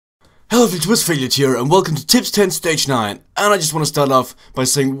Hello it's Failure here and welcome to Tips 10 Stage 9, and I just want to start off by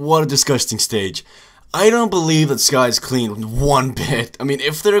saying what a disgusting stage. I don't believe that Sky is clean one bit. I mean,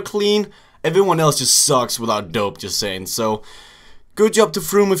 if they're clean, everyone else just sucks without dope, just saying. So, good job to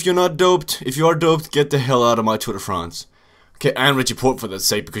Froome if you're not doped. If you are doped, get the hell out of my Tour de France. Okay, and Richie Porte for that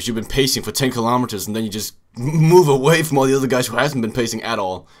sake, because you've been pacing for 10 kilometers and then you just move away from all the other guys who hasn't been pacing at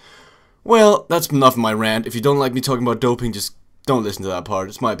all. Well, that's enough of my rant. If you don't like me talking about doping, just don't listen to that part,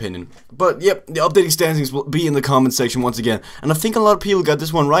 it's my opinion. But yep, the updating standings will be in the comment section once again. And I think a lot of people got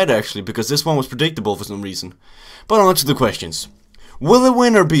this one right actually, because this one was predictable for some reason. But on to the questions. Will the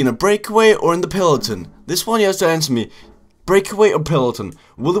winner be in a breakaway or in the peloton? This one you have to answer me. Breakaway or peloton?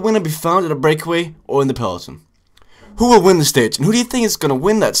 Will the winner be found in a breakaway or in the peloton? Who will win the stage? And who do you think is going to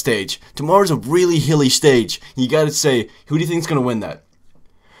win that stage? Tomorrow's a really hilly stage. You gotta say, who do you think is going to win that?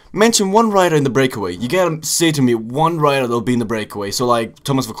 Mention one rider in the breakaway. You gotta say to me one rider that'll be in the breakaway. So like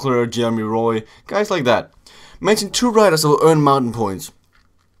Thomas Voeckler, Jeremy Roy, guys like that. Mention two riders that will earn mountain points.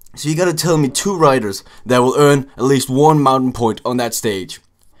 So you gotta tell me two riders that will earn at least one mountain point on that stage.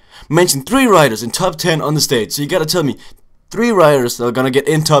 Mention three riders in top 10 on the stage. So you gotta tell me three riders that are gonna get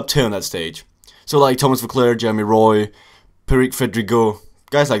in top 10 on that stage. So like Thomas Voeckler, Jeremy Roy, Peric Fedrigo,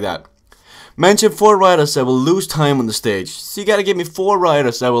 guys like that. Mention four riders that will lose time on the stage. So you gotta give me four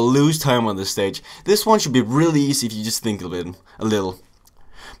riders that will lose time on the stage. This one should be really easy if you just think of it a little.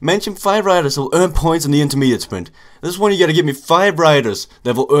 Mention five riders that will earn points in the intermediate sprint. This one you gotta give me five riders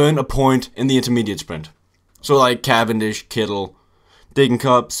that will earn a point in the intermediate sprint. So like Cavendish, Kittel,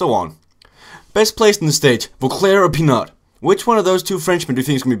 Degenkolb, so on. Best placed in the stage, Voeckler or Pinot? Which one of those two Frenchmen do you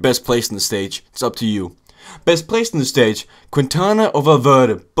think is gonna be best placed in the stage? It's up to you. Best placed in the stage, Quintana or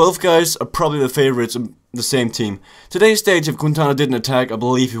Valverde. Both guys are probably the favorites of the same team. Today's stage, if Quintana didn't attack, I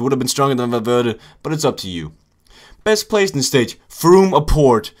believe he would have been stronger than Valverde, but it's up to you. Best placed in the stage, Froome or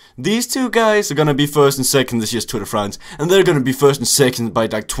Porte. These two guys are gonna be first and second this year's Tour de France, and they're gonna be first and second by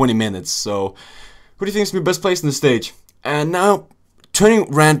like 20 minutes, so who do you think is gonna be best placed in the stage? And now, turning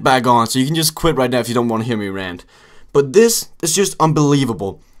rant back on, so you can just quit right now if you don't want to hear me rant. But this is just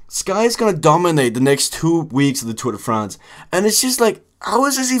unbelievable. Sky is gonna dominate the next 2 weeks of the Tour de France, and it's just like, how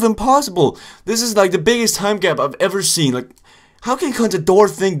is this even possible? This is like the biggest time gap I've ever seen. Like, how can Contador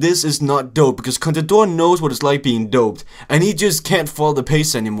think this is not dope? Because Contador knows what it's like being doped, and he just can't follow the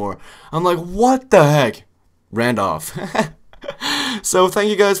pace anymore. I'm like, what the heck? Ran off. So thank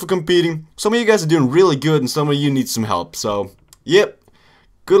you guys for competing. Some of you guys are doing really good, and some of you need some help. So, yep.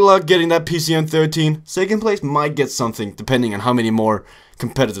 Good luck getting that PCM 13. Second place might get something, depending on how many more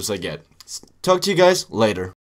competitors I get. Talk to you guys later.